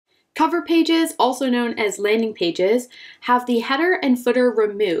Cover pages, also known as landing pages, have the header and footer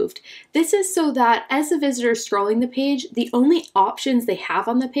removed. This is so that as the visitor is scrolling the page, the only options they have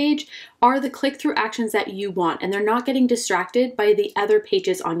on the page are the click-through actions that you want, and they're not getting distracted by the other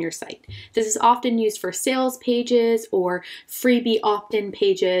pages on your site. This is often used for sales pages or freebie opt-in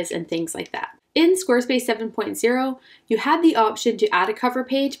pages and things like that. In Squarespace 7.0, you had the option to add a cover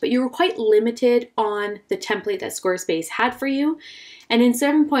page, but you were quite limited on the template that Squarespace had for you. And in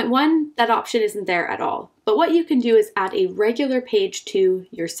 7.1, that option isn't there at all. But what you can do is add a regular page to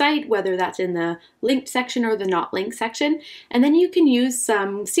your site, whether that's in the linked section or the not linked section, and then you can use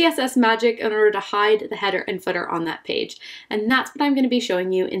some CSS magic in order to hide the header and footer on that page. And that's what I'm going to be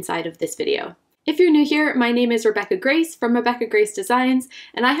showing you inside of this video. If you're new here, my name is Rebecca Grace from Rebecca Grace Designs,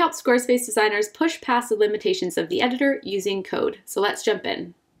 and I help Squarespace designers push past the limitations of the editor using code. So let's jump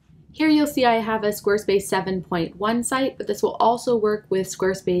in. Here you'll see I have a Squarespace 7.1 site, but this will also work with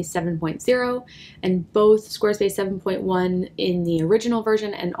Squarespace 7.0 and both Squarespace 7.1 in the original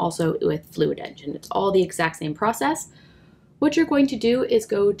version and also with Fluid Engine. It's all the exact same process. What you're going to do is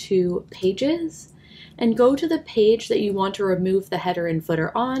go to Pages and go to the page that you want to remove the header and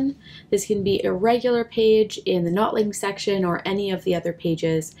footer on. This can be a regular page in the not linked section or any of the other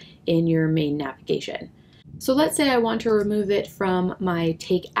pages in your main navigation. So let's say I want to remove it from my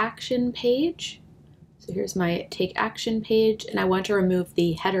Take Action page. So here's my Take Action page, and I want to remove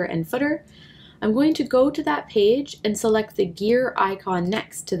the header and footer. I'm going to go to that page and select the gear icon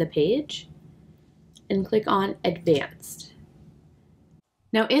next to the page and click on Advanced.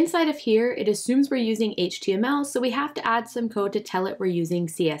 Now inside of here, it assumes we're using HTML, so we have to add some code to tell it we're using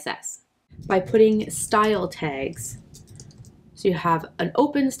CSS by putting style tags. So you have an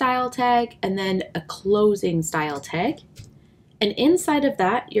open style tag and then a closing style tag. And inside of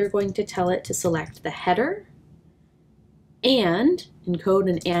that, you're going to tell it to select the header and, in code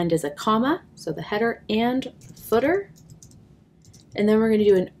an and is a comma, so the header and footer. And then we're going to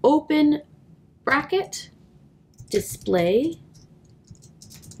do an open bracket, display,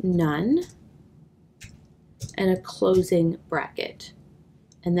 none, and a closing bracket,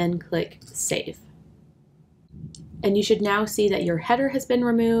 and then click Save. And you should now see that your header has been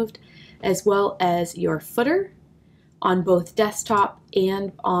removed as well as your footer on both desktop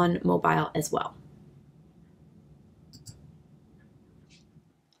and on mobile as well.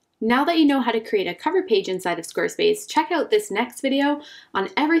 Now that you know how to create a cover page inside of Squarespace, check out this next video on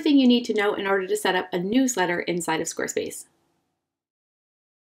everything you need to know in order to set up a newsletter inside of Squarespace.